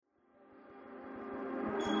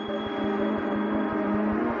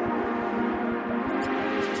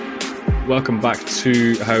Welcome back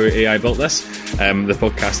to How AI Built This, the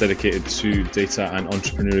podcast dedicated to data and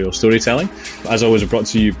entrepreneurial storytelling. As always, brought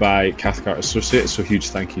to you by Cathcart Associates, so huge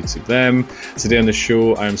thank you to them. Today on the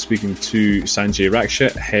show, I am speaking to Sanjay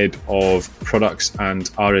Rakshit, Head of Products and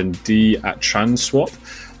R&D at Transwap,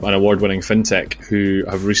 an award-winning fintech who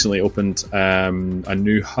have recently opened a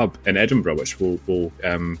new hub in Edinburgh, which we'll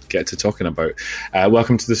get to talking about.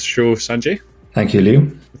 Welcome to the show, Sanjay. Thank you, Leo.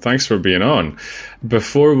 Thanks for being on.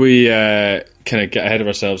 Before we kind of get ahead of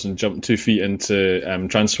ourselves and jump 2 feet into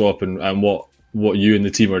Transwap and what you and the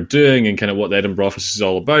team are doing and kind of what the Edinburgh office is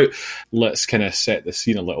all about, let's kind of set the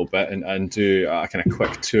scene a little bit and do a kind of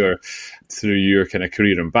quick tour through your kind of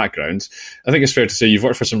career and background. I think it's fair to say you've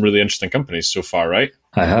worked for some really interesting companies so far, right?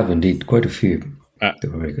 I have indeed, quite a few.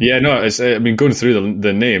 Yeah, no, going through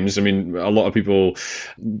the names, a lot of people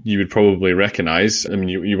you would probably recognize.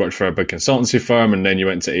 You worked for a big consultancy firm and then you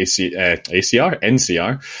went to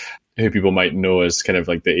NCR, who people might know as kind of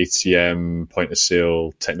like the ATM point of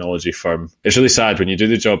sale technology firm. It's really sad when you do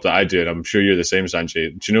the job that I do, and I'm sure you're the same,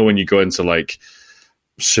 Sanjay. Do you know when you go into like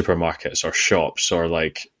supermarkets or shops or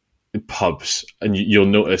like pubs and you'll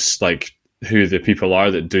notice like who the people are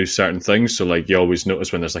that do certain things. So like you always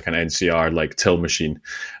notice when there's like an NCR like till machine,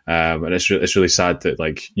 and it's really sad that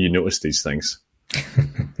like you notice these things.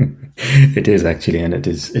 It is actually, and it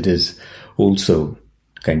is also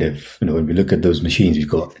kind of, when we look at those machines, we've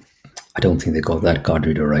got, I don't think they got that card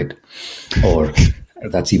reader right, or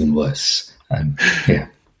that's even worse. Yeah.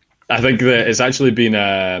 I think that it's actually been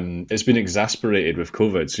it's been exasperated with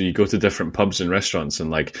COVID. So you go to different pubs and restaurants, and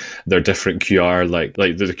like they're different QR, like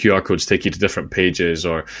the QR codes take you to different pages,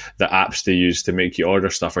 or the apps they use to make you order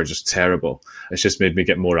stuff are just terrible. It's just made me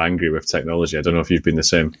get more angry with technology. I don't know if you've been the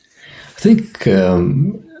same. I think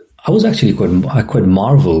I was actually quite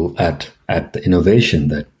marvel at the innovation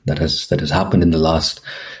that has happened in the last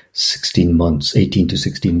 18 to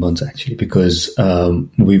 16 months actually, because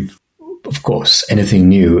of course, anything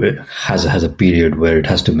new has a period where it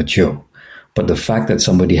has to mature. But the fact that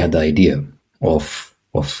somebody had the idea of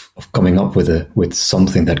coming up with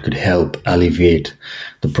something that could help alleviate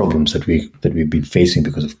the problems that we've been facing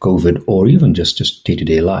because of COVID, or even just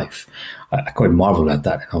day-to-day life, I quite marvel at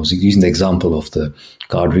that. I was using the example of the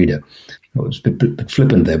card reader. It was a bit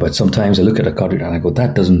flippant there, but sometimes I look at a card reader and I go,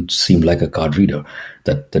 that doesn't seem like a card reader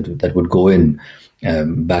that would go in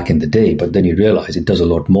back in the day. But then you realize it does a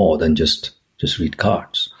lot more than just read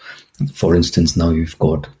cards. For instance, now you've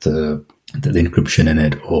got the encryption in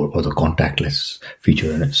it, or the contactless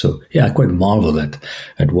feature in it. So yeah, I quite marvel at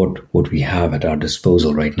what we have at our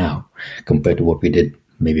disposal right now compared to what we did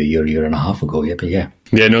maybe a year and a half ago. Yeah,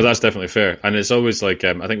 no, that's definitely fair. And it's always like,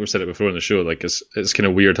 I think we've said it before on the show, like it's kind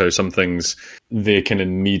of weird how some things, they kind of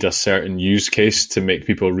need a certain use case to make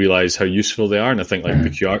people realize how useful they are. And I think like the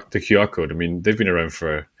QR code, they've been around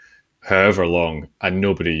for however long and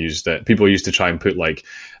nobody used it. People used to try and put like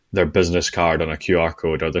their business card on a QR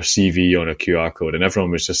code or their CV on a QR code. And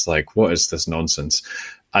everyone was just like, what is this nonsense?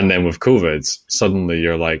 And then with COVID, suddenly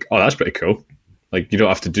you're like, oh, that's pretty cool. Like you don't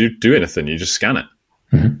have to do anything. You just scan it.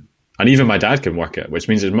 Mm-hmm. And even my dad can work it, which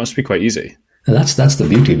means it must be quite easy. And that's the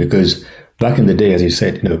beauty, because back in the day, as you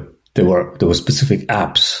said, there were specific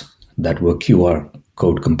apps that were QR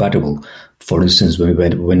code compatible. For instance, when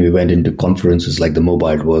we went into conferences like the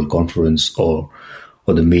Mobile World Conference or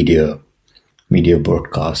the media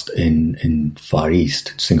broadcast in Far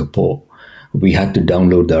East, Singapore, we had to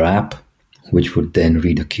download their app, which would then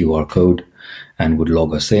read a QR code and would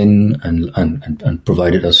log us in and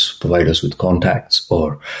provide us with contacts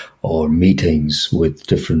or meetings with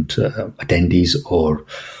different attendees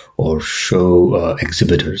or show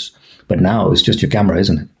exhibitors. But now it's just your camera,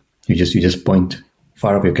 isn't it? You just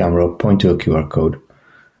fire up your camera, point to a QR code,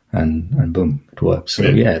 and boom, it works. So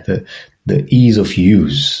yeah, the ease of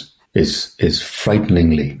use is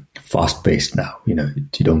frighteningly fast paced now. You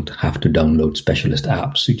don't have to download specialist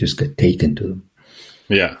apps; you just get taken to them.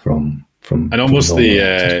 Yeah, from and almost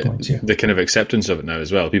the kind of acceptance of it now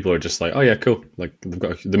as well. People are just like, oh yeah, cool. Like they've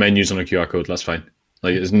got the menus on a QR code. That's fine.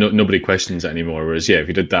 Like it's nobody questions it anymore. Whereas if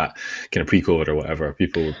you did that kind of pre-COVID or whatever,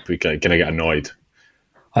 people would be kind of get annoyed.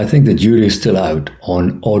 I think the jury is still out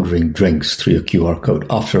on ordering drinks through a QR code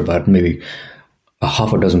after about maybe a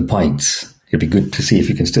half a dozen pints. It'd be good to see if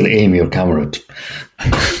you can still aim your camera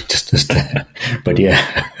just there. But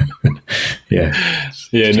yeah.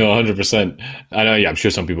 Yeah, no, 100%. I know, I'm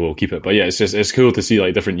sure some people will keep it, but yeah, it's cool to see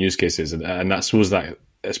like different use cases, and I suppose that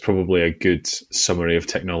it's probably a good summary of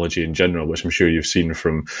technology in general, which I'm sure you've seen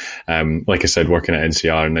from, like I said, working at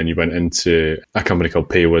NCR, and then you went into a company called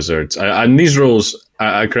PayWizards. And these roles,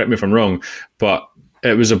 correct me if I'm wrong, but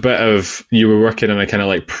it was a bit of, you were working in a kind of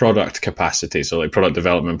like product capacity, so like product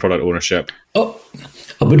development, product ownership. Oh,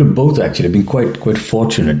 a bit of both, actually. I've been quite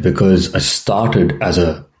fortunate because I started as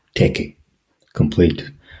a techie, complete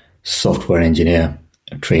software engineer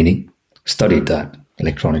training, studied that,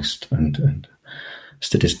 electronics and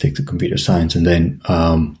statistics and computer science. And then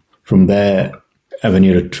from there, when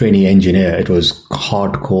you're a trainee engineer, it was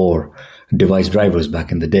hardcore device drivers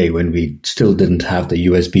back in the day when we still didn't have the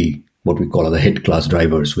USB, what we call the HID class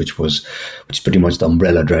drivers, which is pretty much the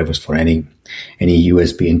umbrella drivers for any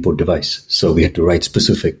USB input device. So we had to write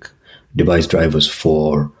specific device drivers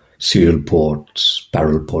for serial ports,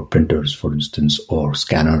 parallel port printers, for instance, or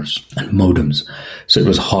scanners and modems. So it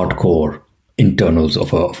was hardcore internals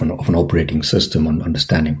of an operating system and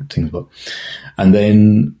understanding what things were. And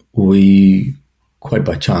then we, quite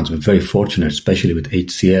by chance, we're very fortunate, especially with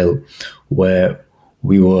HCL, where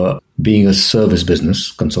we were being a service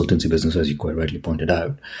business, consultancy business, as you quite rightly pointed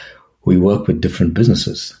out. We work with different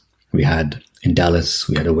businesses. We had in Dallas,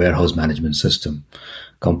 we had a warehouse management system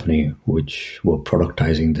company which were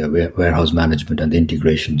productizing the warehouse management and the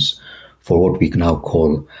integrations for what we can now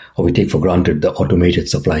call, or we take for granted, the automated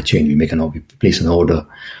supply chain. We place an order,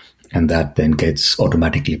 and that then gets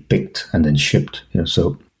automatically picked and then shipped.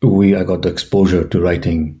 So I got the exposure to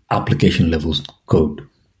writing application level code,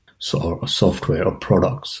 so or software or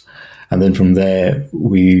products. And then from there,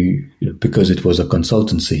 because it was a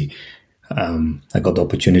consultancy, I got the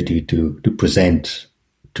opportunity to present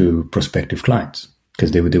to prospective clients,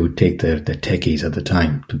 because they would take their techies at the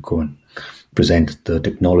time to go and present the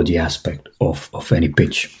technology aspect of any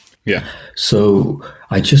pitch. Yeah. So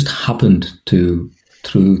I just happened to,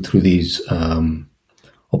 through these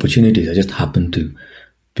opportunities, I just happened to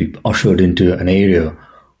be ushered into an area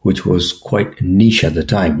which was quite niche at the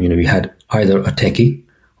time. We had either a techie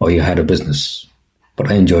or you had a business,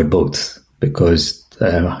 but I enjoyed both because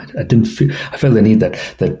I felt the need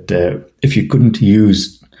that if you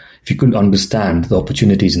couldn't understand the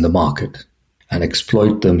opportunities in the market and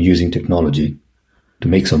exploit them using technology to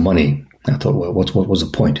make some money, I thought, well, what was the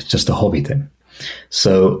point? It's just a hobby thing.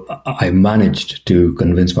 So I managed to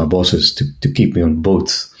convince my bosses to keep me on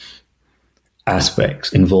both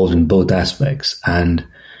aspects, involved in both aspects, and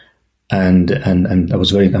I'm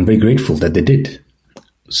very grateful that they did.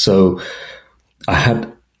 So I had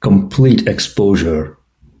complete exposure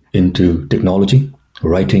into technology,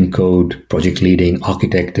 writing code, project leading,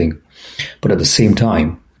 architecting, but at the same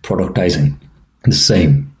time, productizing the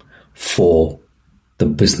same for the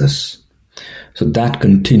business. So that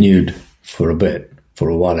continued for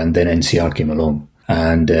a while, and then NCR came along,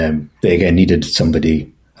 and they again needed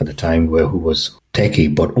somebody at the time who was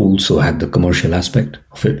techie, but also had the commercial aspect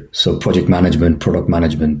of it. So project management, product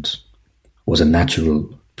management was a natural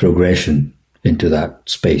progression into that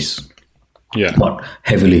space. Yeah. But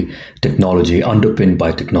heavily technology, underpinned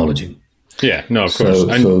by technology. Yeah, no, of course.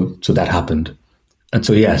 So that happened. And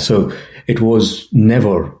so, so it was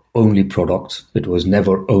never only product. It was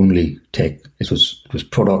never only tech. It was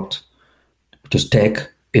product, just tech,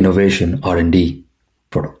 innovation, R&D,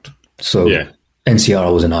 product. So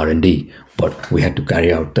NCR was an R&D, but we had to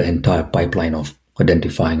carry out the entire pipeline of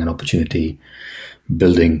identifying an opportunity,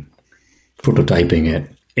 building, prototyping it,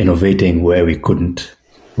 innovating where we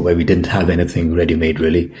didn't have anything ready-made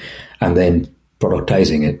really, and then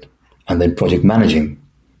productizing it, and then project managing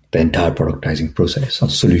the entire productizing process or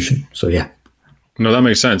solution. So yeah. No, that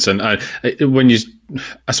makes sense. And I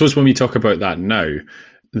suppose when we talk about that now,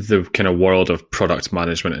 the kind of world of product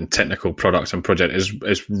management and technical product and project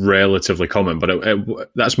is relatively common, but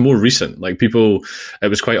that's more recent. Like it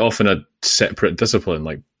was quite often a separate discipline.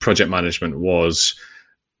 Like project management was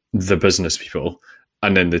the business people,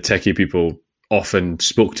 and then the techie people often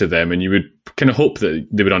spoke to them, and you would kind of hope that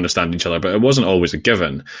they would understand each other, but it wasn't always a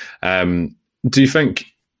given. Do you think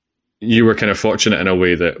you were kind of fortunate in a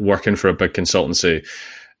way that working for a big consultancy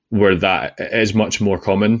where that is much more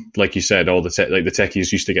common? Like you said, all the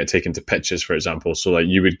techies used to get taken to pitches, for example. So like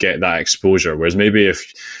you would get that exposure. Whereas maybe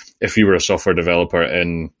if you were a software developer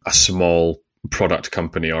in a small product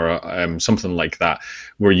company or something like that,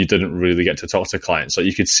 where you didn't really get to talk to clients, like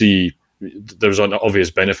you could see there was an obvious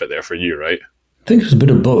benefit there for you, right? I think it was a bit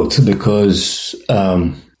of both, because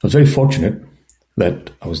I was very fortunate that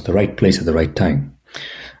I was in the right place at the right time.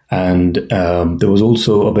 And there was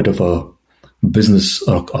also a bit of a business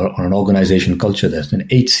or an organization culture there. In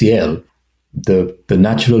HCL, the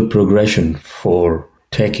natural progression for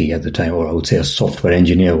techie at the time, or I would say a software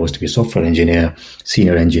engineer, was to be a software engineer,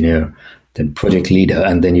 senior engineer, then project leader,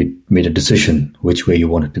 and then you made a decision which way you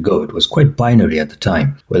wanted to go. It was quite binary at the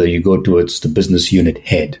time, whether you go towards the business unit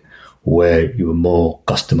head, where you were more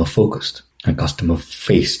customer focused and customer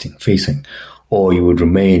facing, or you would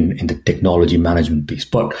remain in the technology management piece.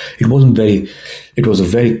 But it was a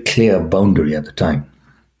very clear boundary at the time,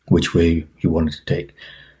 which way you wanted to take.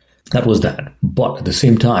 That was that. But at the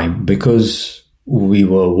same time, because we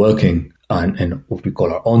were working in what we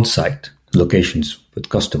call our on-site locations with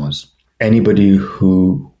customers, anybody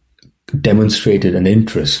who demonstrated an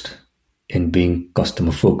interest in being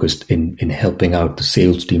customer focused, in helping out the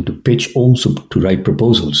sales team to pitch, also to write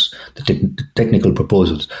proposals, the technical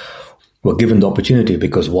proposals, were given the opportunity,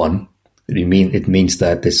 because one, it means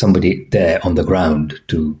that there's somebody there on the ground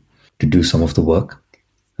to do some of the work.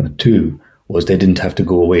 And two was they didn't have to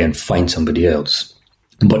go away and find somebody else.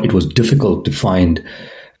 But it was difficult to find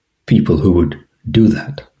people who would do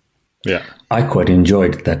that. Yeah, I quite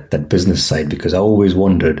enjoyed that business side, because I always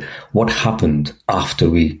wondered what happened after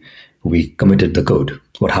we committed the code.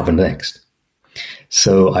 What happened next?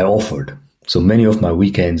 So I offered. So many of my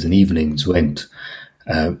weekends and evenings went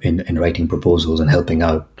in writing proposals and helping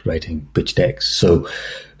out writing pitch decks. So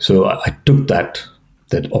I took that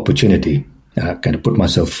opportunity and I kind of put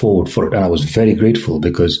myself forward for it, and I was very grateful,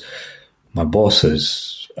 because my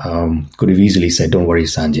bosses could have easily said, "Don't worry,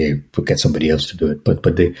 Sanjay, we'll get somebody else to do it."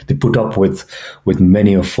 But they put up with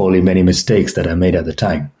many mistakes that I made at the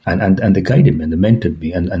time, and they guided me and they mentored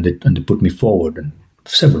me and they put me forward, and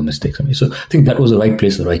several mistakes. So I think that was the right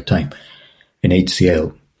place at the right time in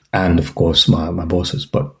HCL, and of course my bosses.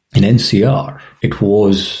 But in NCR, it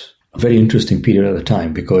was a very interesting period at the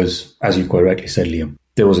time, because, as you quite rightly said, Liam,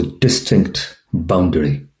 there was a distinct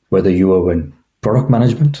boundary, whether you were in product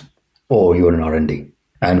management or you were in R&D.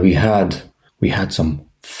 And we had some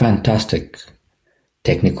fantastic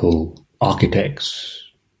technical architects,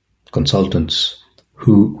 consultants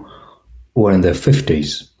who were in their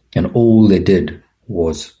 50s, and all they did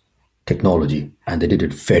was technology, and they did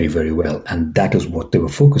it very, very well. And that is what they were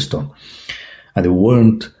focused on. And they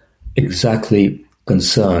weren't exactly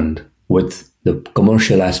concerned with the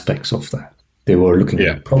commercial aspects of that. They were looking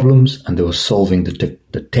at problems, and they were solving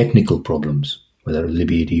the technical problems, whether it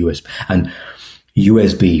be the USB. And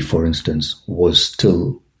USB, for instance, was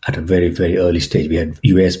still at a very, very early stage. We had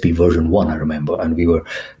USB version 1, I remember, and we were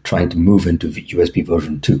trying to move into USB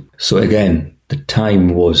version 2. So again, the time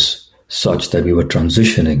was such that we were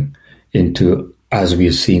transitioning into, as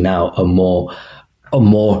we see now, a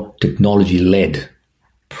more technology-led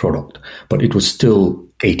product. But it was still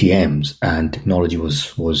ATMs, and technology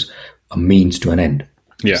was a means to an end.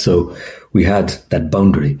 Yeah. So we had that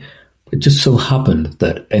boundary. It just so happened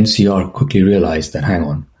that NCR quickly realized that, hang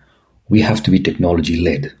on, we have to be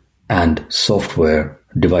technology-led, and software,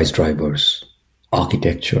 device drivers,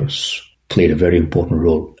 architectures played a very important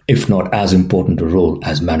role, if not as important a role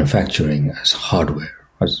as manufacturing, as hardware,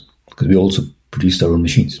 because we also produced our own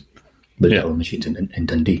machines, built our own machines in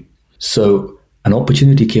Dundee. So an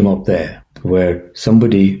opportunity came up there where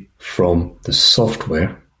somebody from the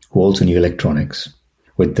software, who also knew electronics,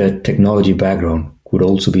 with their technology background, would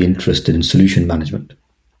also be interested in solution management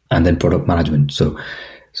and then product management. So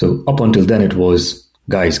up until then, it was,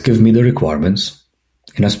 guys, give me the requirements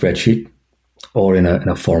in a spreadsheet or in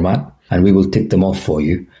a format, and we will tick them off for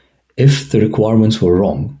you. If the requirements were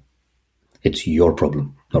wrong, it's your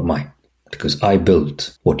problem, not mine, because I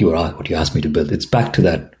built what you asked me to build. It's back to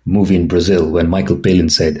that movie in Brazil when Michael Palin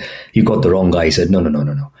said, "You got the wrong guy." He said,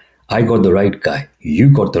 No. I got the right guy. You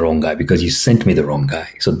got the wrong guy because you sent me the wrong guy.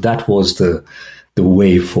 So that was the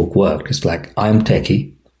way folk worked. It's like, I'm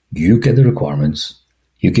techie, you get the requirements,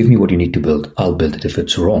 you give me what you need to build, I'll build it. If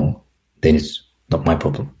it's wrong, then it's not my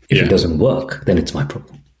problem. If it doesn't work, then it's my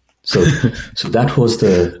problem. So that was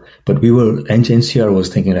but NCR was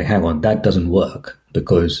thinking like, hang on, that doesn't work,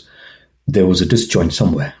 because there was a disjoint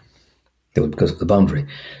somewhere. Because of the boundary.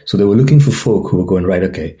 So they were looking for folk who were going, right,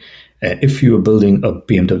 okay, if you were building a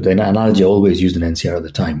BMW, the analogy I always used in NCR at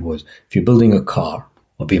the time was, if you're building a car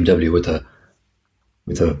or BMW with a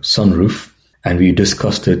sunroof, and we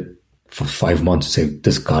discussed it for 5 months to say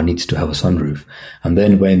this car needs to have a sunroof, and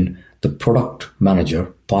then when the product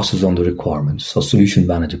manager passes on the requirements, or solution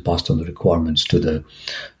manager passed on the requirements to the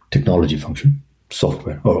technology function,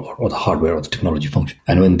 software or the hardware or the technology function,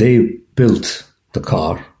 and when they built the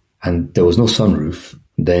car and there was no sunroof,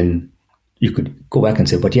 then you could go back and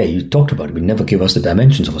say, but yeah, you talked about it. We never gave us the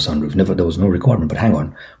dimensions of a sunroof. There was no requirement. But hang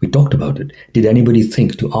on, we talked about it. Did anybody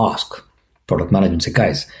think to ask product management, say,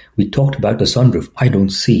 guys, we talked about the sunroof. I don't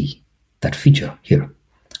see that feature here.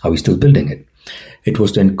 Are we still building it? It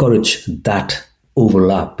was to encourage that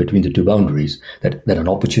overlap between the two boundaries, that an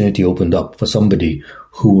opportunity opened up for somebody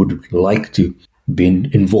who would like to be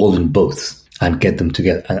involved in both and get them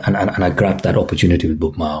together. And I grabbed that opportunity with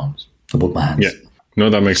both my arms, both my hands. Yeah, no,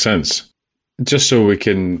 that makes sense. Just so we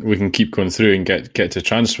can keep going through and get to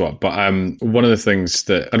TransSwap. But one of the things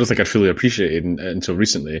that I don't think I'd fully appreciated until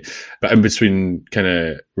recently, but in between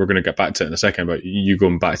we're going to get back to it in a second, about you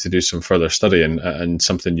going back to do some further study and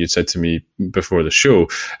something you'd said to me before the show.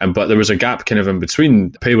 But there was a gap kind of in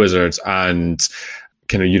between PayWizards and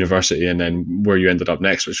kind of university, and then where you ended up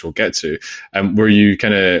next, which we'll get to, where you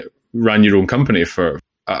kind of ran your own company for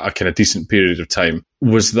a kind of decent period of time.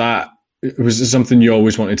 Was it something you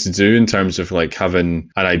always wanted to do in terms of like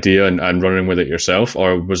having an idea and running with it yourself,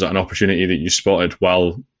 or was it an opportunity that you spotted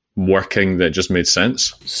while working that just made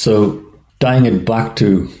sense? So tying it back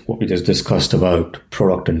to what we just discussed about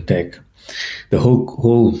product and tech, the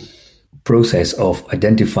whole process of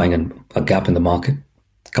identifying a gap in the market,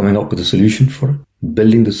 coming up with a solution for it,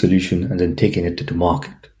 building the solution, and then taking it to the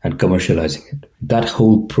market and commercializing it. That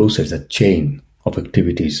whole process, that chain of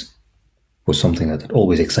activities, was something that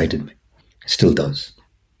always excited me. It still does.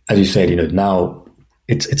 As you said, now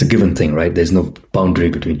it's a given thing, right? There's no boundary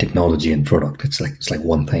between technology and product. It's like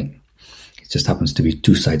one thing. It just happens to be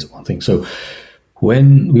two sides of one thing. So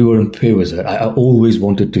when we were in PayWizard, I always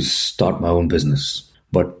wanted to start my own business,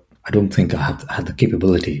 but I don't think I had the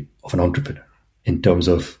capability of an entrepreneur in terms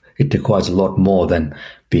of it requires a lot more than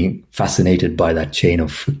being fascinated by that chain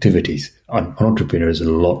of activities. An entrepreneur is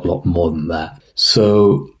a lot more than that.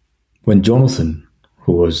 So when Jonathan,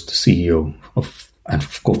 who was the CEO and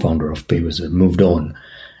co-founder of PayWizard, moved on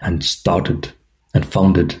and started and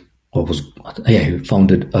founded a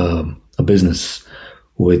business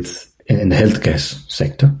in the healthcare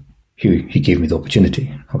sector. He gave me the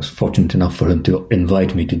opportunity. I was fortunate enough for him to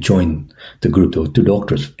invite me to join the group. There were two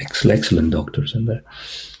doctors, excellent doctors in there,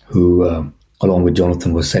 who, along with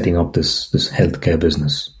Jonathan, was setting up this healthcare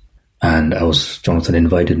business. And Jonathan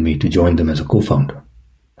invited me to join them as a co-founder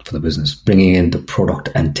for the business, bringing in the product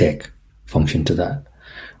and tech function to that,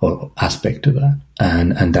 or aspect to that.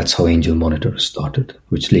 And that's how Angel Monitor started,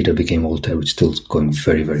 which later became Altair, which is still going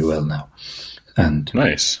very, very well now. And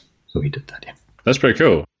nice. So we did that, yeah. That's pretty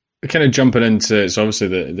cool. Kind of jumping into, so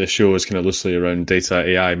obviously the show is kind of loosely around data,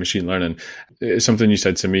 AI, machine learning. Something you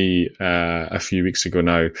said to me a few weeks ago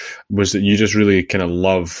now was that you just really kind of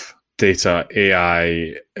love data,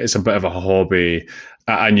 AI. It's a bit of a hobby,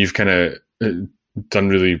 and you've kind of done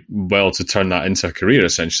really well to turn that into a career,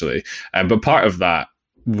 essentially. But part of that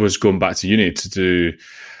was going back to uni to do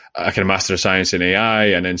a kind of Master of Science in AI,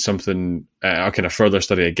 and then something, a kind of further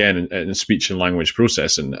study again in speech and language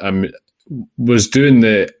processing. Was doing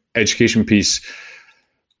the education piece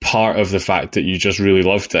part of the fact that you just really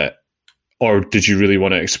loved it, or did you really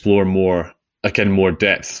want to explore more, like in more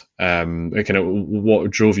depth? Kind of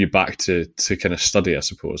what drove you back to kind of study, I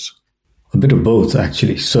suppose? A bit of both,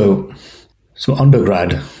 actually. So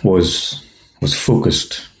undergrad was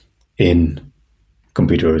focused in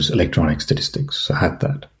computers, electronics, statistics. So I had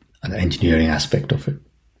that, and the engineering aspect of it.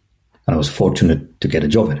 And I was fortunate to get a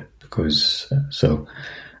job at it because so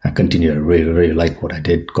I continued. I really, really like what I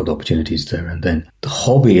did, got the opportunities there. And then the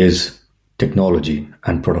hobby is technology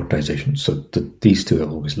and productization. So these two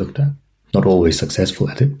I've always looked at. Not always successful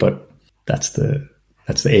at it, but that's the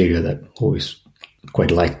area that I always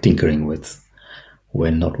quite like tinkering with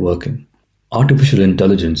when not working. Artificial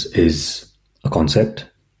intelligence is a concept,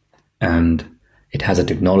 and it has a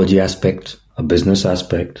technology aspect, a business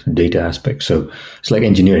aspect, a data aspect. So it's like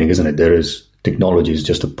engineering, isn't it? Technology is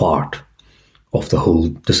just a part of the whole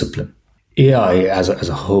discipline. AI as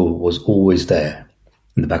a whole was always there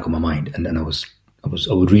in the back of my mind, and then I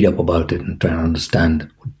would read up about it and try and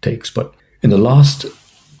understand what it takes. But in the last,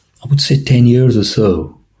 I would say 10 years or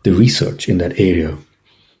so, the research in that area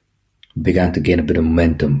began to gain a bit of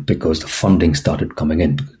momentum because the funding started coming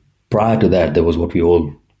in. Prior to that, there was what we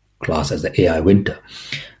all class as the AI winter,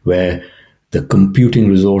 where the computing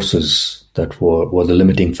resources that were the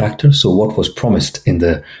limiting factor. So what was promised in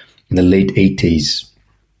the late 80s,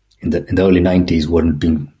 in the early 90s, weren't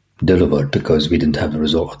being delivered because we didn't have the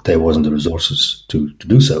resource. There wasn't the resources to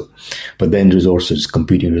do so. But then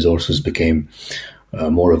computing resources became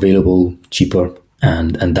more available, cheaper,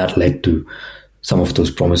 and that led to some of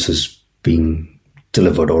those promises being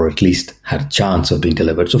delivered, or at least had a chance of being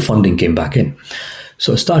delivered. So funding came back in.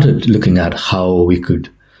 So I started looking at how we could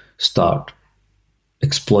start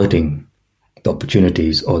exploiting the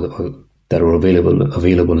opportunities that are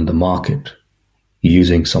available in the market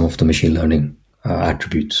using some of the machine learning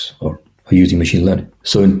attributes or using machine learning.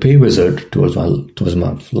 So in PayWizard, towards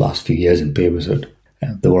my last few years in PayWizard,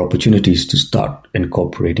 there were opportunities to start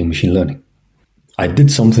incorporating machine learning. I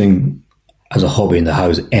did something as a hobby in the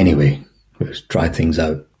house anyway, was try things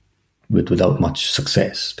out without much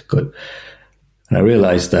success. And I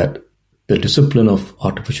realized that the discipline of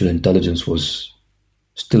artificial intelligence was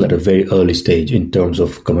still at a very early stage in terms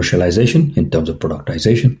of commercialization, in terms of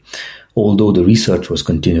productization, although the research was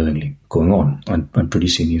continually going on and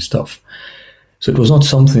producing new stuff. So it was not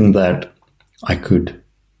something that I could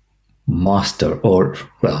master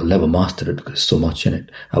never mastered it because so much in it.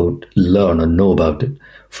 I would learn or know about it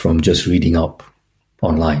from just reading up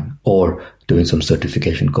online or doing some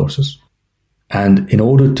certification courses. And in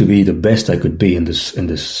order to be the best I could be in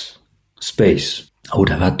this space, I would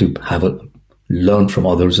have had to learn from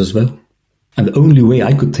others as well. And the only way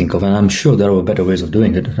I could think of, and I'm sure there are better ways of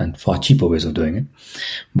doing it and far cheaper ways of doing it,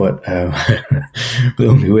 but the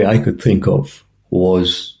only way I could think of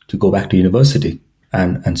was to go back to university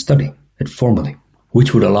and study it formally,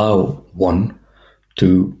 which would allow one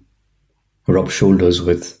to rub shoulders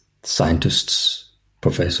with scientists,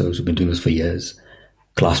 professors who've been doing this for years,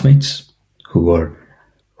 classmates who are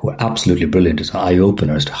absolutely brilliant. It's an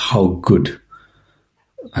eye-opener as to how good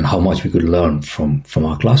and how much we could learn from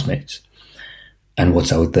our classmates and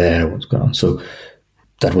what's out there, what's going on. So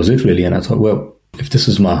that was it really. And I thought, well, if this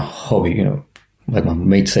is my hobby, like my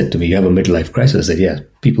mate said to me, you have a midlife crisis. I said, yeah,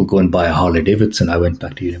 people go and buy a Harley Davidson. I went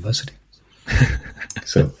back to university.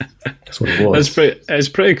 So that's what it was. It's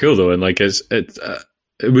pretty cool though. And like, it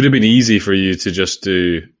would have been easy for you to just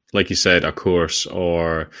do, like you said, a course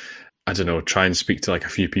or, I don't know, try and speak to like a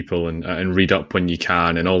few people and read up when you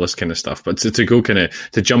can and all this kind of stuff. But to go kind of,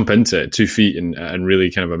 to jump into it 2 feet and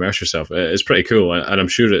really kind of immerse yourself, it's pretty cool. And I'm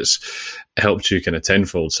sure it's helped you kind of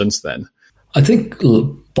tenfold since then. I think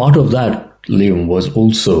part of that, Liam, was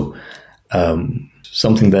also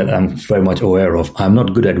something that I'm very much aware of. I'm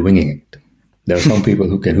not good at winging it. There are some people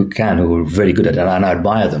who are very good at it, and I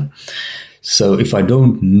admire them. So if I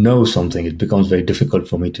don't know something, it becomes very difficult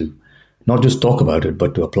for me to not just talk about it,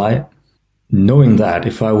 but to apply it. Knowing that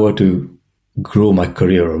if I were to grow my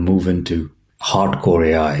career or move into hardcore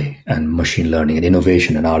AI and machine learning and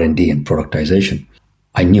innovation and R&D and productization,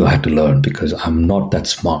 I knew I had to learn because I'm not that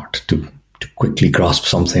smart to quickly grasp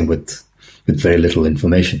something with very little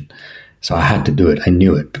information. So I had to do it. I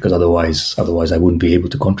knew it because otherwise I wouldn't be able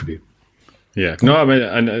to contribute. Yeah. No, I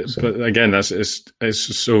mean, but again,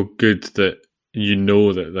 it's so good that you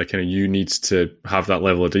know that like kind of you need to have that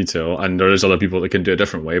level of detail, and there is other people that can do it a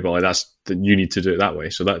different way, but like that you need to do it that way.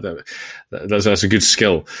 So that's a good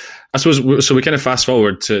skill, I suppose. So we kind of fast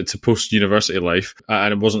forward to post university life,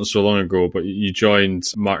 and it wasn't so long ago, but you joined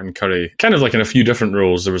Martin Currie, kind of like in a few different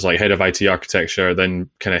roles. There was like head of IT architecture, then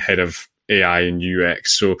kind of head of AI and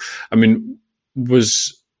UX. So I mean,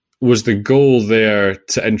 was the goal there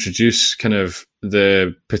to introduce kind of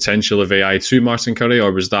the potential of AI to Martin Currie,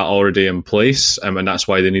 or was that already in place, and that's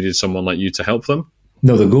why they needed someone like you to help them?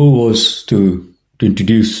 No, the goal was to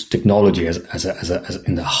introduce technology as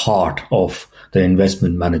in the heart of the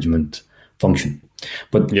investment management function.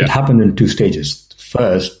 But It happened in 2 stages.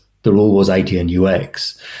 First, the role was IT and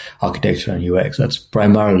UX, architecture and UX. That's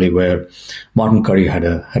primarily where Martin Currie had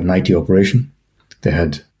an IT operation. They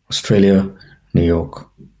had Australia, New York,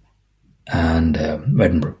 and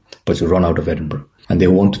Edinburgh, but to run out of Edinburgh. And they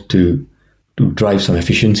wanted to drive some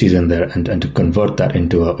efficiencies in there and to convert that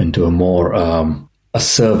into a more a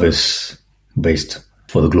service based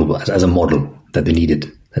for the global as a model that they needed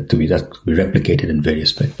that could be replicated in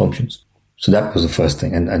various functions. So that was the first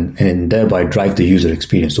thing, and thereby drive the user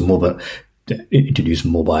experience. So introduce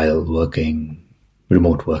mobile working,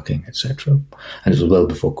 remote working, etc. And it was well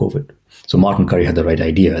before COVID. So Martin Currie had the right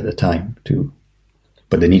idea at the time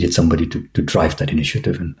but they needed somebody to drive that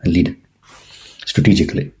initiative and lead it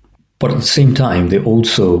strategically. But at the same time, they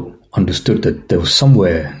also understood that there was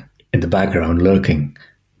somewhere in the background lurking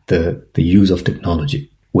the use of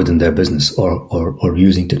technology within their business, or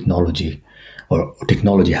using technology, or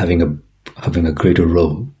technology having a greater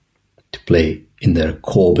role to play in their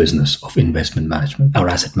core business of investment management or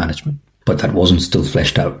asset management. But that wasn't still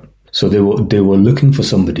fleshed out. So they were looking for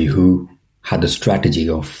somebody who had a strategy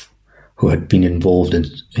who had been involved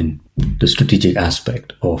in the strategic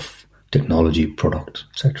aspect of technology, product,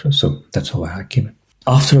 etc. So that's how I came in.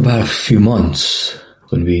 After about a few months,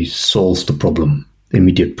 when we solved the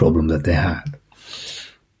immediate problem that they had,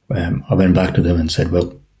 I went back to them and said,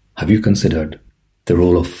 well, have you considered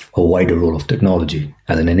a wider role of technology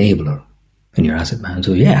as an enabler in your asset management?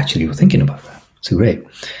 So yeah, actually, we're thinking about that. So great.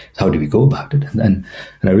 How do we go about it? And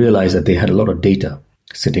I realized that they had a lot of data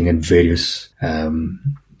sitting in various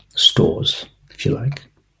stores, if you like,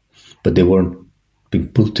 but they weren't being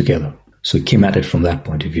pulled together. So he came at it from that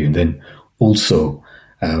point of view. And then also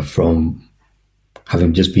from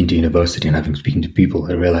having just been to university and having speaking to people,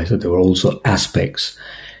 I realized that there were also aspects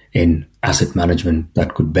in asset management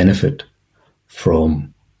that could benefit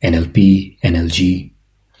from NLP, NLG,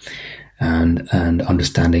 and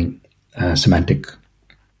understanding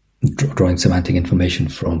drawing semantic information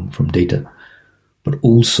from data, but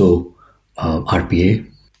also RPA,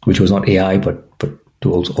 which was not AI, but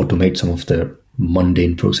to also automate some of the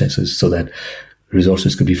mundane processes so that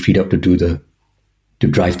resources could be freed up to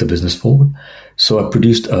drive the business forward. So I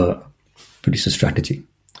produced a strategy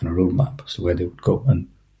and a roadmap, so where they would go, and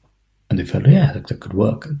they felt, yeah, that could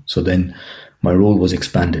work. So then my role was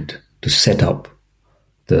expanded to set up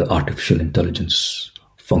the artificial intelligence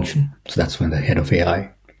function. So that's when the head of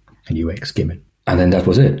AI and UX came in. And then that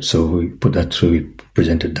was it. So we put that through, we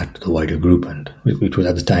presented that to the wider group, and it was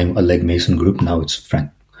at the time a Legg Mason group. Now it's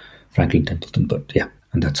Franklin Templeton, but yeah,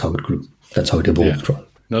 and that's how it grew. That's how it evolved. Yeah.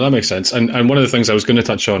 No, that makes sense. And one of the things I was going to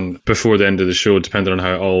touch on before the end of the show, depending on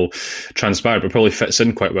how it all transpired, but probably fits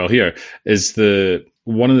in quite well here, is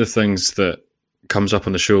one of the things that comes up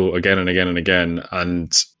on the show again and again and again,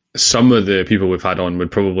 and some of the people we've had on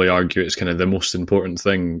would probably argue it's kind of the most important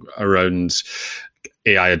thing around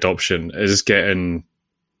AI adoption is getting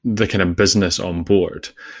the kind of business on board.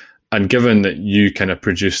 And given that you kind of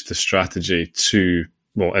produced the strategy to,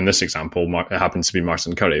 well, in this example, it happens to be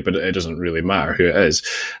Martin Currie, but it doesn't really matter who it is.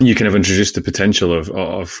 You kind of introduced the potential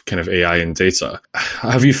of kind of AI and data.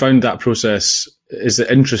 Have you found that process, is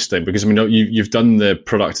it interesting? Because, I mean, you've done the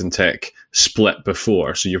product and tech split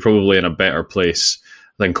before, so you're probably in a better place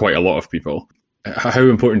than quite a lot of people. How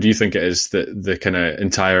important do you think it is that the kind of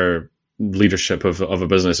entire leadership of a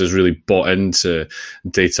business is really bought into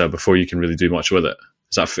data before you can really do much with it?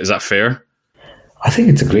 Is that fair? I think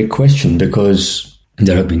it's a great question, because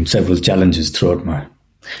there have been several challenges throughout my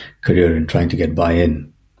career in trying to get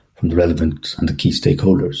buy-in from the relevant and the key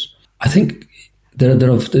stakeholders. I think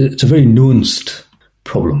it's a very nuanced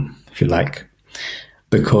problem, if you like,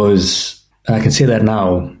 because, and I can say that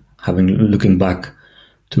now, looking back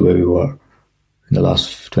to where we were in the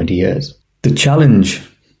last 20 years. The challenge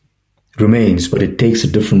remains, but it takes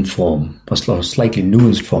a different form, a slightly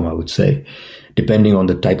nuanced form, I would say, depending on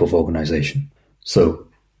the type of organization. So,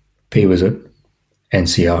 PayWizard,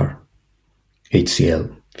 NCR,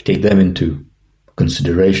 HCL, if you take them into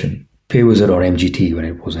consideration, PayWizard or MGT, when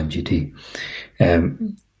it was MGT,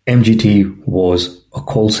 MGT was a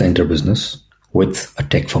call center business with a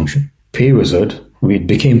tech function. PayWizard, we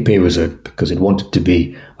became PayWizard because it wanted to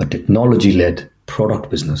be a technology-led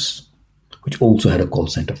product business, which also had a call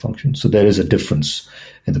center function. So there is a difference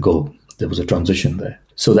in the goal. There was a transition there.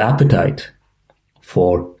 So the appetite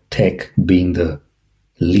for tech being the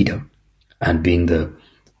leader and being the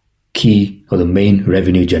key or the main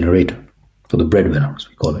revenue generator, for the breadwinner, as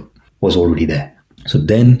we call it, was already there. So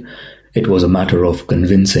then it was a matter of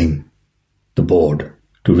convincing the board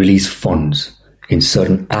to release funds in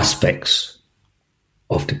certain aspects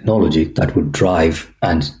of technology that would drive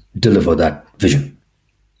and deliver that vision.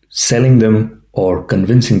 Selling them or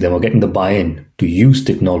convincing them or getting the buy-in to use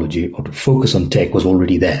technology or to focus on tech was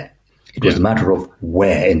already there. It was a matter of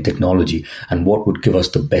where in technology and what would give us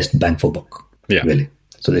the best bang for buck, really.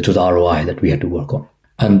 So it was ROI that we had to work on.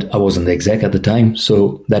 And I was in the exec at the time,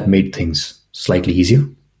 so that made things slightly easier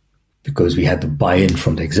because we had the buy-in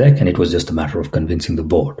from the exec and it was just a matter of convincing the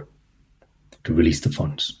board to release the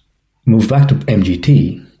funds. Moved back to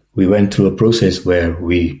MGT, we went through a process where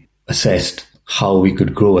we assessed how we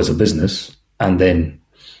could grow as a business, and then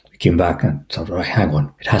we came back and thought, right, hang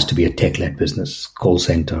on, it has to be a tech-led business. Call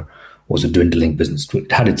center was a dwindling business.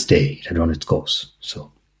 It had its day, it had run its course.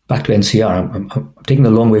 So back to NCR, I'm taking the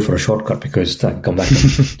long way for a shortcut because I can come back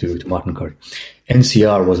to Martin Currie.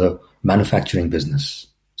 NCR was a manufacturing business.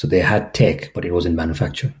 So they had tech, but it was in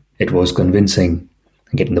manufacturing. It was convincing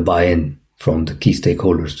and getting the buy-in from the key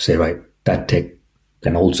stakeholders to say, right, that tech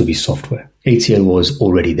can also be software. HCL was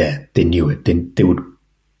already there. They knew it.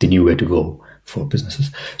 They knew where to go for businesses.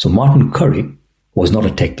 So Martin Currie was not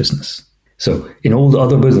a tech business. So in all the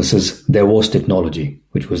other businesses, there was technology,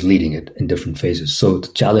 which was leading it in different phases. So the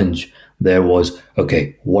challenge there was,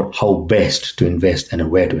 okay, how best to invest and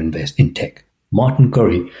where to invest in tech. Martin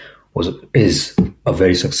Currie is a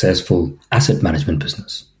very successful asset management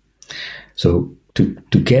business. So to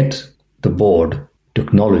get the board to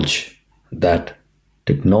acknowledge that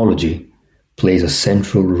technology plays a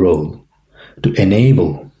central role to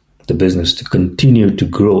enable the business to continue to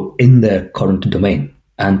grow in their current domain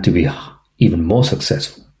and to be even more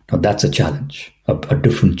successful. Now that's a challenge, a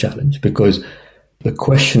different challenge, because the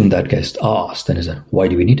question that gets asked then is that, why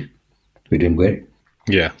do we need it? We didn't wear it.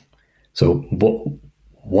 Yeah. So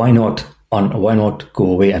why not go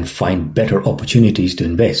away and find better opportunities to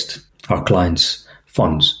invest our clients'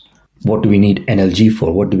 funds? What do we need NLG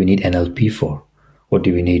for? What do we need NLP for? What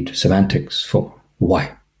do we need semantics for?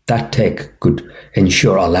 Why? That tech could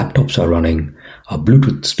ensure our laptops are running, our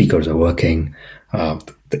Bluetooth speakers are working,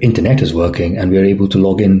 the internet is working, and we're able to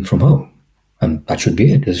log in from home. And that should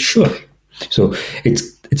be it, surely. So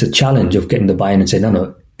it's a challenge of getting the buy-in and say,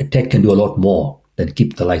 no, tech can do a lot more than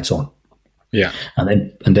keep the lights on. Yeah.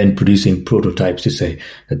 And then producing prototypes to say,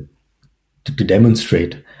 to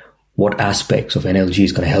demonstrate what aspects of NLG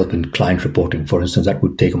is going to help in client reporting. For instance, that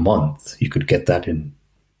would take a month. You could get that in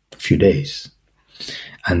a few days.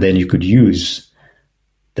 And then you could use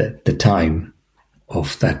the time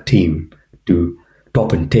of that team to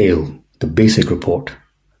top and tail the basic report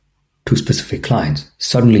to specific clients.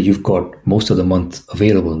 Suddenly you've got most of the month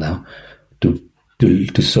available now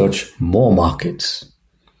to search more markets,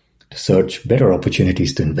 to search better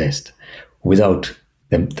opportunities to invest without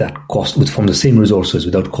that cost, from the same resources,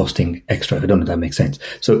 without costing extra. I don't know if that makes sense.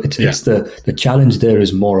 So it's the challenge there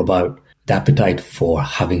is more about the appetite for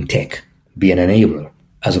having tech be an enabler,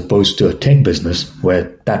 as opposed to a tech business where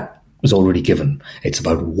that is already given. It's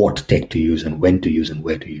about what tech to use and when to use and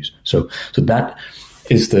where to use. So that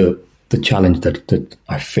is the challenge that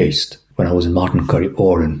I faced when I was in Martin Currie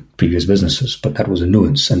or in previous businesses, but that was a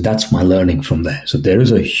nuance, and that's my learning from there. So there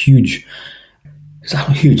is a huge, it's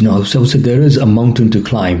not huge, no, so there is a mountain to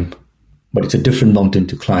climb, but it's a different mountain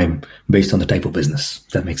to climb based on the type of business.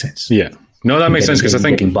 That makes sense. Yeah. No, that makes sense, because I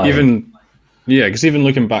think even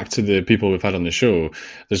looking back to the people we've had on the show,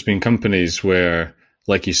 there's been companies where,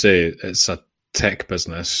 like you say, it's a tech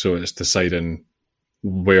business, so it's deciding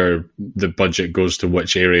where the budget goes to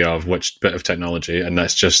which area of which bit of technology, and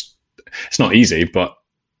that's just, it's not easy, but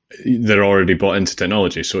they're already bought into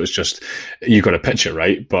technology, so it's just, you got to pitch it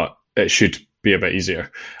right, but it should be a bit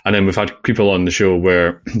easier. And then we've had people on the show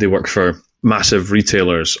where they work for massive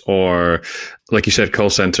retailers, or like you said, call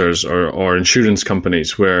centers, or insurance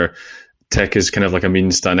companies, where tech is kind of like a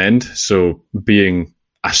means to an end. So being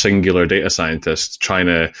a singular data scientist, trying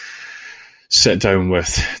to sit down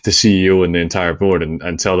with the CEO and the entire board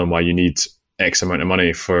and tell them why you need X amount of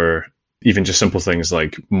money for even just simple things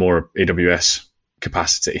like more AWS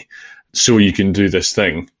capacity, so you can do this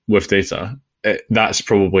thing with data. That's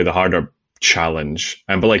probably the harder challenge.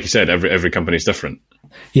 But like you said, every company is different.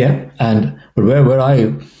 Yeah, but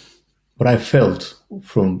what I felt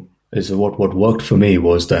from is what worked for me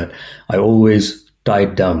was that I always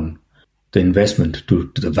tied down the investment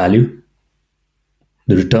to the value,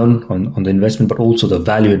 the return on the investment, but also the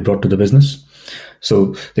value it brought to the business.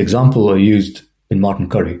 So the example I used in Martin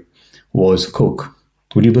Currie was Coke.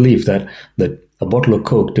 Would you believe that a bottle of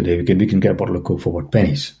Coke today, we can get a bottle of Coke for what,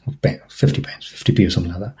 pennies? 50 pence, 50p or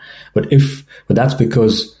something like that. But that's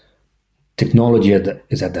because technology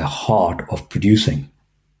is at the heart of producing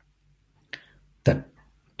that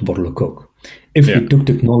bottle of Coke. If we took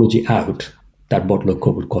technology out, that bottle of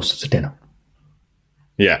Coke would cost us a tenner.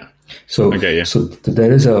 Yeah. So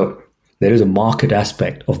there is a market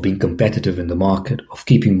aspect of being competitive in the market, of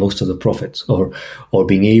keeping most of the profits, or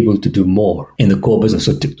being able to do more in the core business.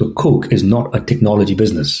 So Coke is not a technology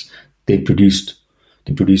business. They produce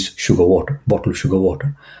sugar water, bottled sugar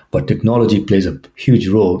water, but technology plays a huge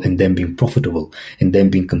role in them being profitable, in them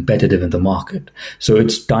being competitive in the market. So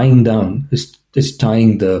it's tying the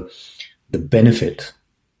benefit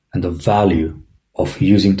and the value of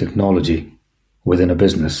using technology within a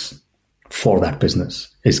business for that business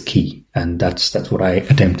is key, and that's what I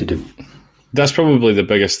attempt to do. That's probably the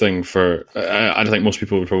biggest thing for, I think most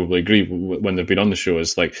people would probably agree when they've been on the show,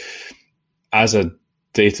 is like, as a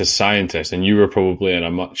data scientist, and you were probably in a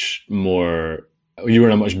much better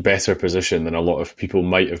position than a lot of people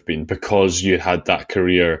might have been, because you had that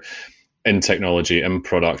career in technology, in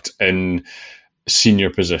product, in senior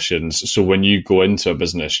positions. So when you go into a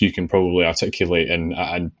business, you can probably articulate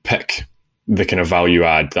and pick the kind of value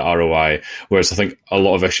add, the ROI. Whereas I think a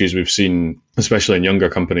lot of issues we've seen, especially in younger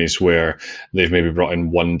companies, where they've maybe brought in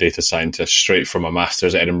one data scientist straight from a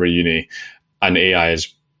master's at Edinburgh Uni, and AI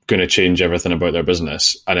is going to change everything about their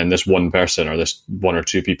business. And then this one person, or this one or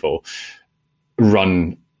two people,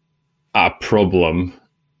 run a problem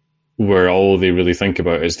where all they really think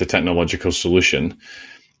about is the technological solution,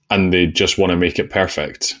 and they just want to make it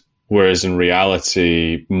perfect. Whereas in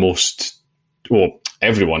reality,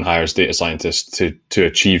 everyone hires data scientists to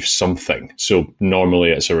achieve something. So normally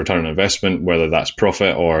it's a return on investment, whether that's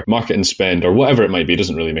profit or marketing spend or whatever it might be. It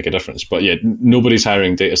doesn't really make a difference. But yeah, nobody's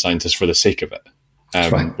hiring data scientists for the sake of it.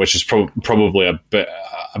 right. which is probably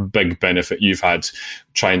a big benefit you've had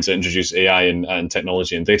trying to introduce AI and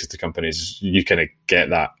technology and data to companies. You kind of get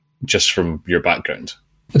that just from your background.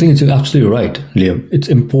 I think it's absolutely right, Liam. It's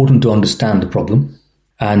important to understand the problem,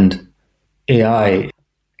 and AI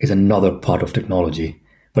is another part of technology,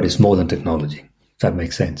 but it's more than technology, if that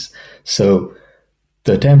makes sense. So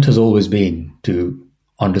the attempt has always been to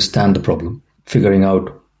understand the problem, figuring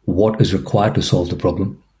out what is required to solve the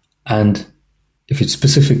problem, and if it's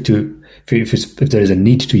specific to, if there is a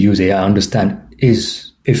need to use AI, understand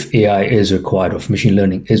if AI is required or if machine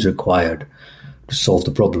learning is required to solve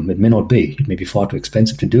the problem. It may not be. It may be far too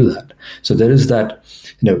expensive to do that. So there is that,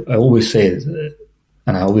 I always say,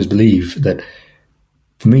 and I always believe that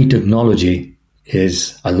for me, technology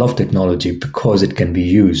I love technology because it can be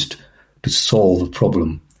used to solve a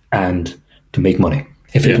problem and to make money.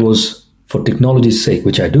 If it was for technology's sake,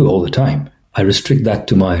 which I do all the time, I restrict that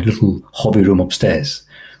to my little hobby room upstairs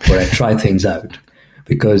where I try things out,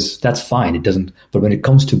 because that's fine. It doesn't, but when it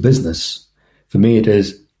comes to business, for me, it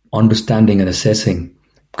is understanding and assessing,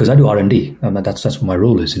 because I do R&D. That's what my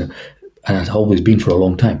role is, and it's always been for a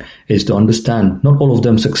long time, is to understand not all of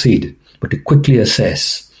them succeed, but to quickly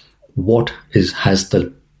assess what has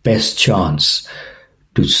the best chance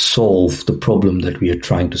to solve the problem that we are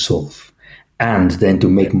trying to solve, and then to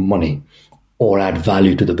make money or add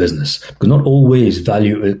value to the business. Because not always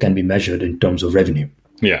value can be measured in terms of revenue.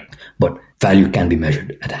 Yeah. But value can be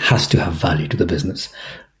measured. It has to have value to the business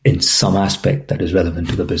in some aspect that is relevant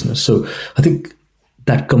to the business. So I think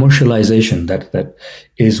that commercialization, that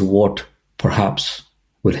is what perhaps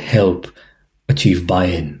will help achieve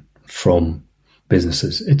buy-in from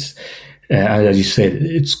businesses. It's, as you said,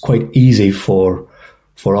 it's quite easy for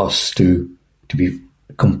us to be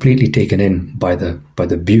completely taken in by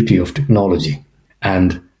the beauty of technology,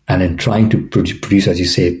 and in trying to produce, as you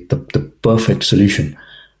say, the perfect solution.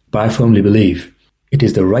 But I firmly believe it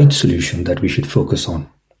is the right solution that we should focus on.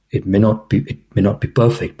 It may not be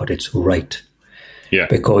perfect, but it's right. Yeah.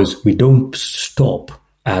 Because we don't stop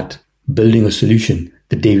at building a solution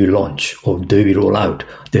the day we launch or the day we roll out.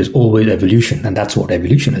 There's always evolution, and that's what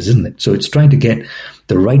evolution is, isn't it? So it's trying to get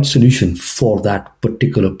the right solution for that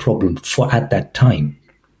particular problem at that time.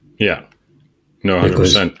 Yeah. No, 100%.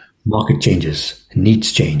 Because market changes,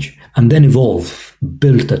 needs change, and then evolve,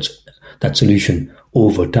 build that solution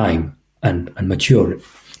over time and mature it.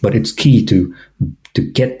 But it's key to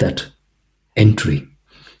get that entry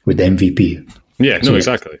with the MVP. Yeah, no,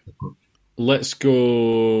 exactly. Let's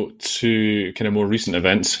go to kind of more recent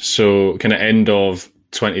events. So kind of end of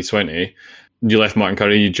 2020, you left Martin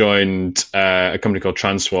Currie, you joined a company called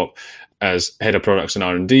Transwap as head of products and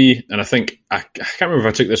R&D. And I think, I can't remember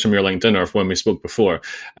if I took this from your LinkedIn or if when we spoke before,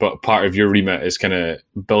 but part of your remit is kind of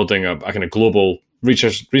building a kind of global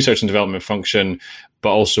research and development function, but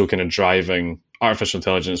also kind of driving artificial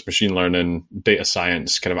intelligence, machine learning, data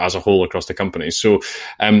science kind of as a whole across the company. So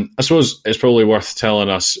I suppose it's probably worth telling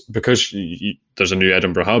us, because there's a new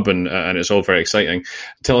Edinburgh hub and it's all very exciting.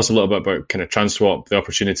 Tell us a little bit about kind of Transwap, the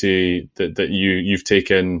opportunity that you've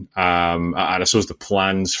taken, and I suppose the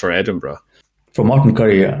plans for Edinburgh. For Martin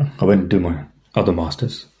Currie, I went to do my other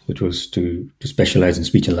master's, which was to specialize in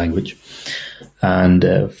speech and language.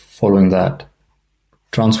 And following that,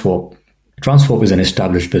 Transwap is an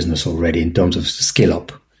established business already in terms of scale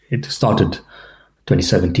up. It started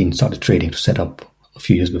 2017, started trading to set up a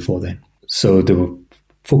few years before then. So they were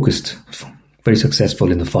focused, very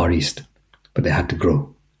successful in the Far East, but they had to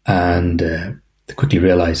grow. And they quickly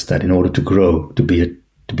realized that in order to grow, to be a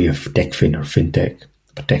techfin or fintech,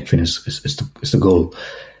 but techfin is the goal,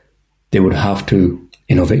 they would have to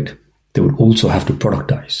innovate. They would also have to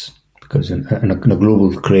productize. Because in a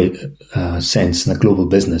global sense, in a global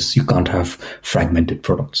business, you can't have fragmented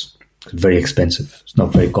products. It's very expensive. It's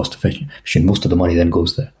not very cost efficient. Most of the money then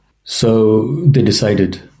goes there. So they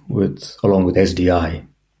decided, along with SDI,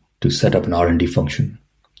 to set up an R&D function,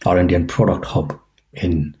 R&D and product hub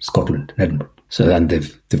in Scotland, in Edinburgh. So then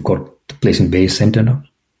they've got the Place in Bay Centre now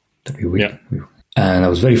that we work. Yeah. And I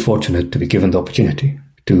was very fortunate to be given the opportunity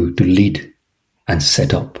to lead and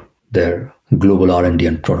set up their global R&D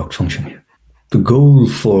and product function here. The goal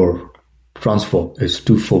for Transwap is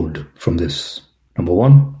twofold from this. Number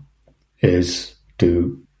one is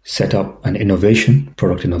to set up an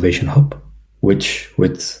product innovation hub, which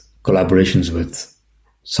with collaborations with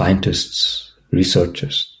scientists,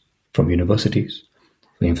 researchers from universities,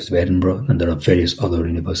 the University of Edinburgh, and there are various other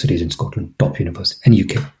universities in Scotland, top universities, and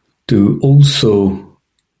UK. To also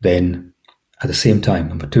then, at the same time,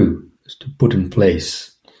 number two, is to put in place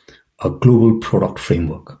a global product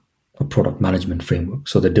framework, a product management framework.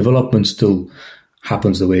 So the development still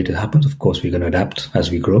happens the way it happens. Of course, we're going to adapt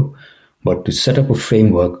as we grow, but to set up a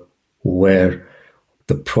framework where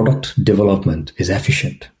the product development is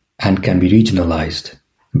efficient and can be regionalized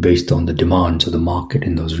based on the demands of the market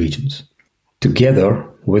in those regions. Together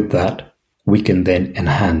with that, we can then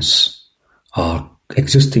enhance our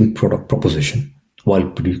existing product proposition while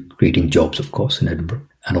creating jobs, of course, in Edinburgh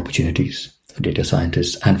and opportunities for data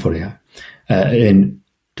scientists and for AI, and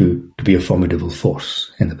to be a formidable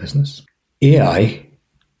force in the business. AI,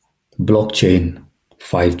 blockchain,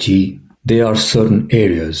 5G, there are certain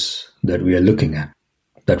areas that we are looking at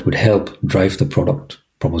that would help drive the product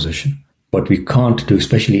proposition. But we can't do,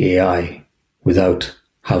 especially AI, without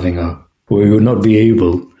having we will not be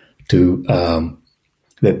able to,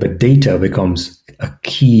 the data becomes a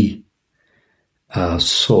key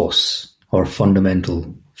source or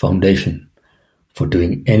fundamental foundation for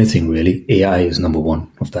doing anything really. AI is number one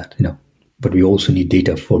of that, but we also need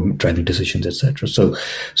data for driving decisions, etc. So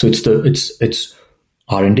it's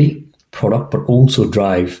R&D product, but also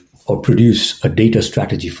drive or produce a data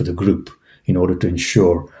strategy for the group in order to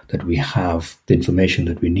ensure that we have the information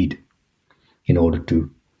that we need in order to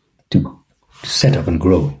set up and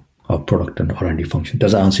grow our product and R&D function.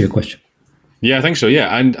 Does that answer your question? Yeah, I think so.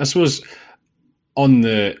 Yeah, and I suppose on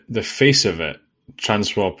the face of it,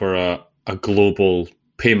 TransSwap are a global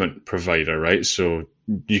payment provider, right? So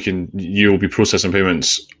you'll be processing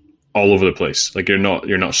payments all over the place. Like you're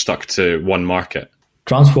not stuck to one market.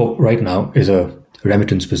 TransSwap right now is a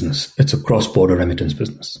remittance business. It's a cross-border remittance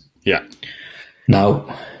business. Yeah.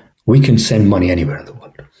 Now, we can send money anywhere in the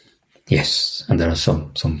world. Yes, and there are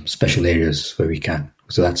some special areas where we can.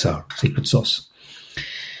 So that's our secret sauce.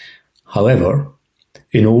 However,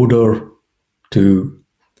 in order to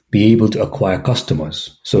be able to acquire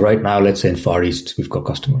customers, so right now, let's say in Far East, we've got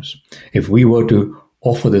customers. If we were to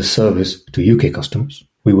offer this service to UK customers,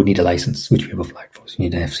 we would need a license, which we have applied for. So you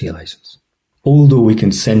need an FCA license. Although we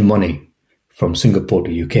can send money from Singapore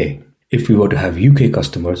to UK, if we were to have UK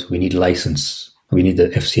customers, we need a license. We need the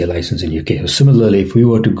FCA license in UK. So similarly, if we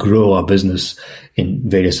were to grow our business in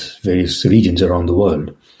various regions around the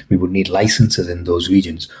world, we would need licenses in those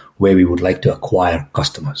regions where we would like to acquire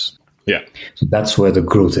customers. Yeah. So that's where the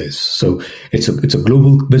growth is. So it's a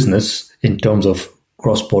global business in terms of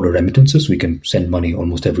cross-border remittances. We can send money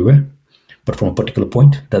almost everywhere, but from a particular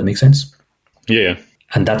point, that makes sense? Yeah.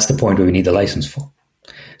 And that's the point where we need the license for.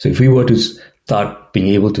 So if we were to start being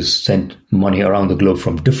able to send money around the globe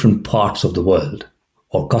from different parts of the world,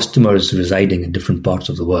 or customers residing in different parts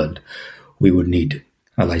of the world, we would need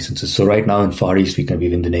our licenses. So right now in Far East, we can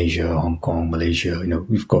be Indonesia, Hong Kong, Malaysia,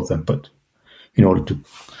 we've got them. But in order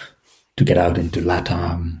to get out into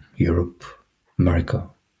LATAM, Europe, America,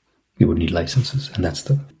 we would need licenses. And that's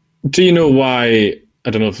Do you know why,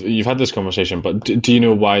 I don't know if you've had this conversation, but do you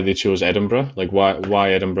know why they chose Edinburgh? Like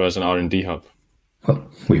why Edinburgh as an R&D hub? Well,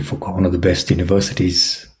 we've got one of the best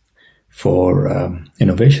universities for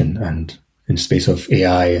innovation and in space of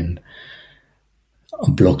AI and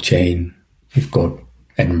blockchain. We've got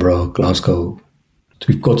Edinburgh, Glasgow. So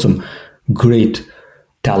we've got some great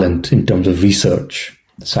talent in terms of research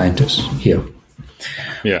scientists here.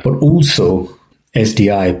 Yeah. But also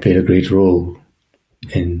SDI played a great role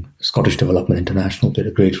in Scottish Development International, played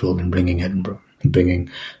a great role in bringing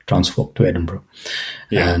TransSwap to Edinburgh.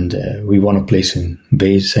 Yeah. And we won a place in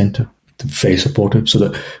Bayes Centre, very supportive.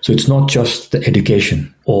 So it's not just the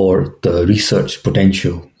education or the research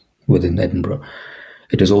potential within Edinburgh.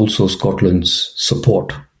 It is also Scotland's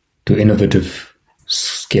support to innovative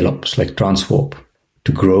scale-ups like TransSwap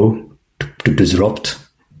to grow, to disrupt.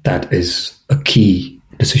 That is a key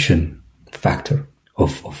decision factor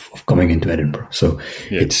of coming into Edinburgh. So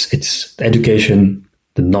it's the education,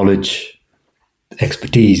 the knowledge, the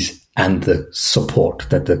expertise, and the support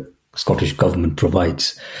that the Scottish government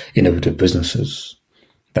provides innovative businesses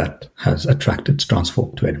that has attracted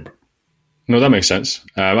TransSwap to Edinburgh. No, that makes sense.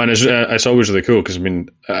 And it's always really cool because,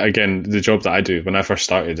 again, the job that I do, when I first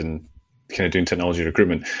started in kind of doing technology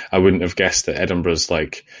recruitment, I wouldn't have guessed that Edinburgh's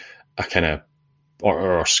like a kind of,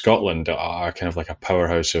 or Scotland are kind of like a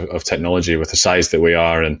powerhouse of technology with the size that we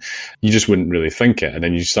are, and you just wouldn't really think it. And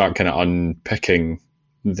then you start kind of unpicking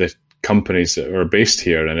the companies that are based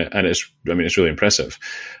here, and it's really impressive.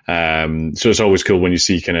 So it's always cool when you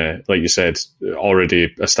see kind of, like you said,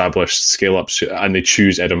 already established scale ups, and they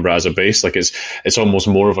choose Edinburgh as a base. Like it's almost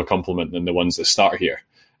more of a compliment than the ones that start here,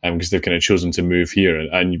 because they've kind of chosen to move here,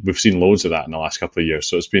 and we've seen loads of that in the last couple of years.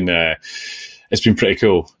 So it's been pretty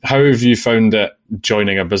cool. How have you found it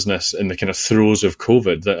joining a business in the kind of throes of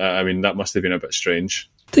COVID? That must have been a bit strange.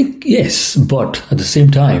 I think yes, but at the same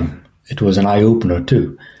time, it was an eye opener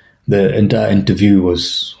too. The entire interview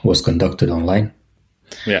was conducted online.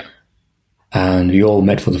 Yeah. And we all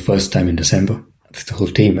met for the first time in December, the whole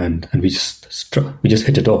team, and we just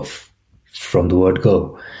hit it off from the word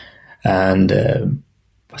go. And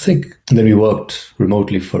I think then we worked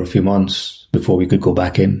remotely for a few months before we could go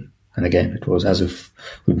back in. And again, it was as if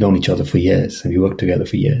we've known each other for years and we worked together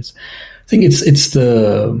for years. I think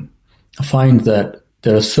I find that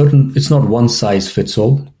there are it's not one size fits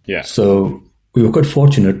all. Yeah. So we were quite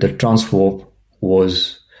fortunate that Transwarp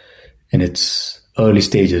was in its early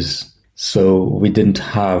stages. So we didn't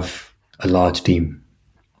have a large team.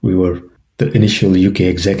 The initial UK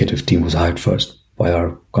executive team was hired first by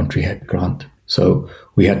our country head, Grant. So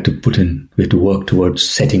we had to work towards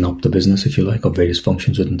setting up the business, if you like, of various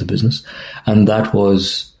functions within the business. And that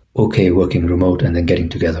was okay, working remote and then getting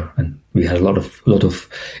together. And we had a lot of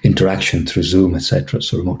interaction through Zoom, etc.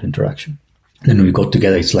 So remote interaction. And then when we got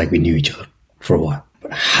together, it's like we knew each other for a while.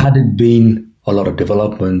 But had it been a lot of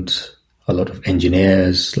development, a lot of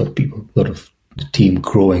engineers, a lot of people, a lot of the team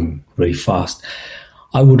growing very fast,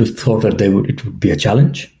 I would have thought that it would be a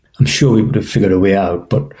challenge. I'm sure we would have figured a way out,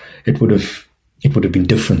 but it would have been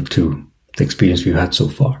different to the experience we've had so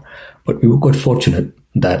far. But we were quite fortunate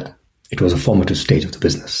that it was a formative stage of the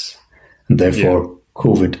business. And therefore,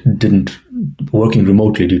 working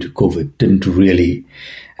remotely due to COVID didn't really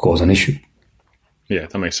cause an issue. Yeah,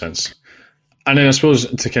 that makes sense. And then I suppose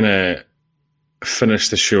to kind of finish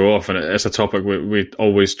the show off, and it's a topic we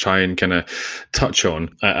always try and kind of touch on,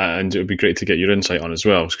 and it would be great to get your insight on as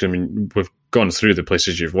well, because I mean, we've gone through the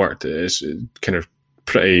places you've worked. It's kind of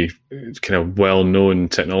pretty kind of well-known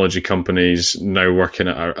technology companies now working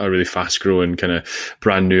at a really fast-growing kind of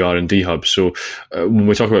brand new R&D hub. So when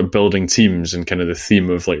we talk about building teams and kind of the theme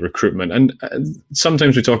of like recruitment, and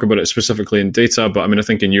sometimes we talk about it specifically in data, but I mean, I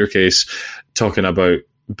think in your case, talking about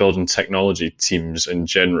building technology teams in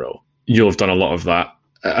general, you'll have done a lot of that.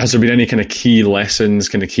 Has there been any kind of key lessons,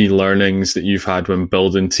 kind of key learnings that you've had when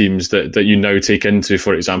building teams that you now take into,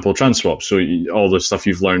 for example, Transwarp? So all the stuff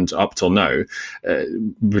you've learned up till now,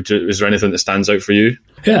 is there anything that stands out for you?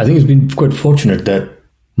 Yeah, I think it's been quite fortunate that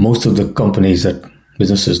most of the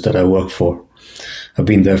businesses that I work for have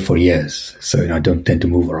been there for years. So I don't tend to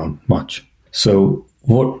move around much. So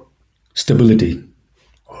what stability,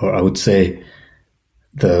 or I would say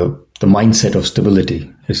the mindset of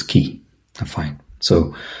stability is key, I find.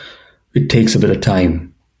 So it takes a bit of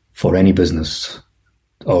time for any business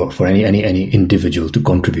or for any individual to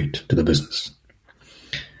contribute to the business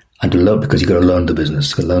and to learn, because you got to learn the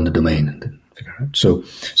business, you got to learn the domain and then figure it out. So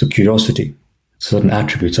curiosity, certain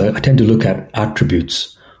attributes. I tend to look at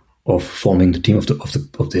attributes of forming the team of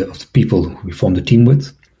the people who we form the team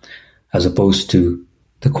with, as opposed to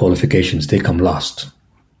the qualifications. They come last.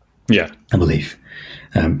 Yeah, I believe.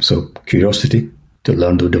 So curiosity, to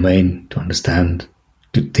learn the domain, to understand,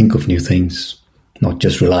 to think of new things, not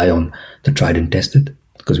just rely on the tried and tested,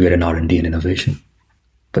 because we're in R&D and innovation.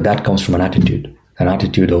 But that comes from an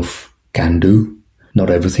attitude of can do.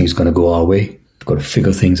 Not everything's going to go our way. We've got to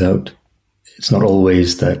figure things out. It's not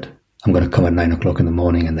always that I'm going to come at 9 o'clock in the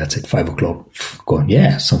morning and that's it, 5 o'clock. Going,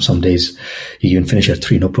 yeah, some days you even finish at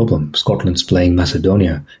 3, no problem. Scotland's playing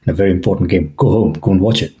Macedonia in a very important game. Go home, go and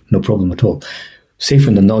watch it, no problem at all. Safe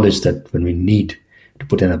in the knowledge that when we need to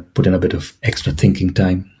put in a bit of extra thinking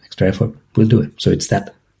time, extra effort, we'll do it. So it's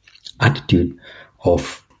that attitude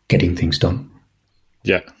of getting things done.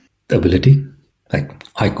 Yeah. The ability, like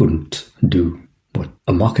I couldn't do what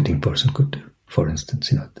a marketing person could do, for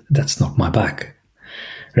instance. That's not my bag.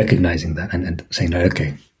 Recognizing that and saying that,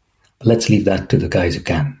 okay, let's leave that to the guys who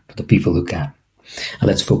can, to the people who can, and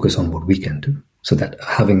let's focus on what we can do. So that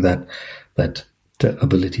having that the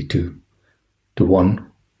ability to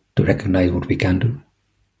recognize what we can do,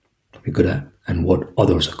 what we're good at, and what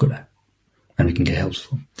others are good at, and we can get help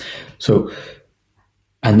from. So,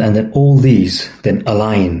 and then all these then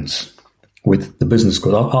aligns with the business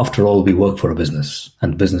goal. After all, we work for a business,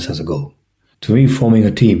 and business has a goal. To me, forming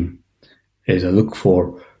a team is a look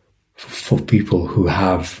for people who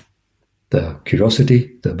have the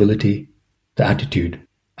curiosity, the ability, the attitude,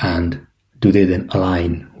 and do they then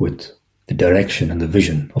align with the direction and the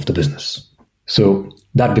vision of the business? So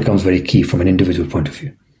that becomes very key from an individual point of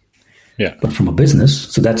view. Yeah. But from a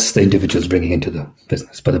business, so that's the individuals bringing into the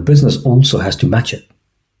business. But the business also has to match it,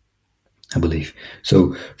 I believe.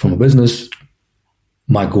 So from a business,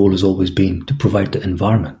 my goal has always been to provide the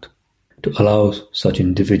environment to allow such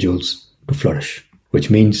individuals to flourish, which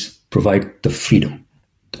means provide the freedom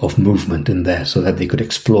of movement in there so that they could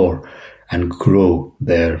explore and grow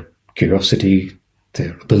their curiosity,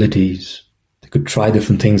 their abilities. They could try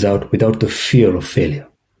different things out without the fear of failure,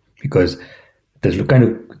 because there's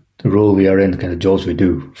the role we are in, the kind of jobs we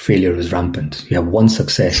do, failure is rampant. You have one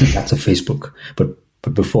success, and that's a Facebook. But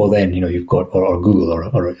before then, you've got or Google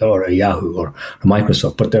or a Yahoo or a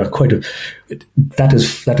Microsoft. But there are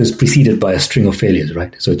that is preceded by a string of failures,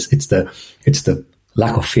 right? So it's the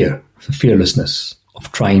lack of fear, the fearlessness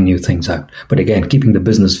of trying new things out. But again, keeping the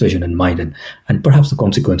business vision in mind and perhaps the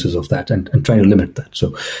consequences of that and trying to limit that.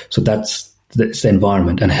 So that's the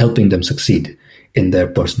environment and helping them succeed in their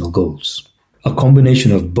personal goals. A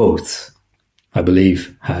combination of both, I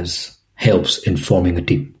believe, helps in forming a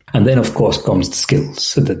team. And then, of course, comes the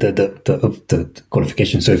skills, the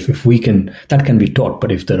qualifications. So if we can, that can be taught.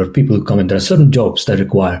 But if there are people who come in, there are certain jobs that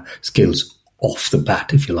require skills off the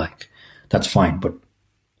bat, if you like. That's fine, but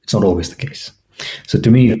it's not always the case. So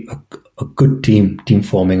to me, a good team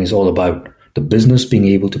forming is all about the business being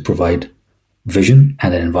able to provide vision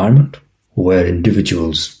and an environment where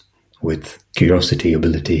individuals with curiosity,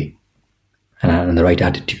 ability, and the right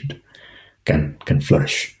attitude can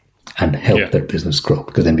flourish and help that business grow,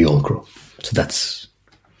 because then we all grow. So that's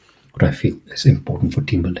what I feel is important for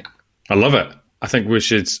team building. I love it. I think we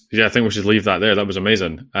should leave that there. That was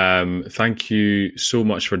amazing. Thank you so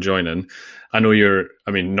much for joining. I know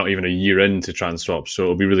not even a year into TransSwap, so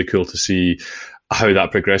it'll be really cool to see how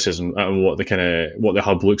that progresses and what the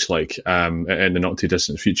hub looks like in the not too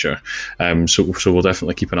distant future. So we'll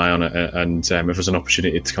definitely keep an eye on it, and if there's an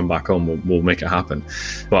opportunity to come back on, we'll make it happen.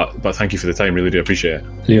 But thank you for the time. Really do appreciate it.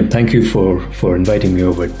 Liam, thank you for inviting me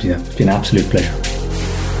over. It's been an absolute pleasure.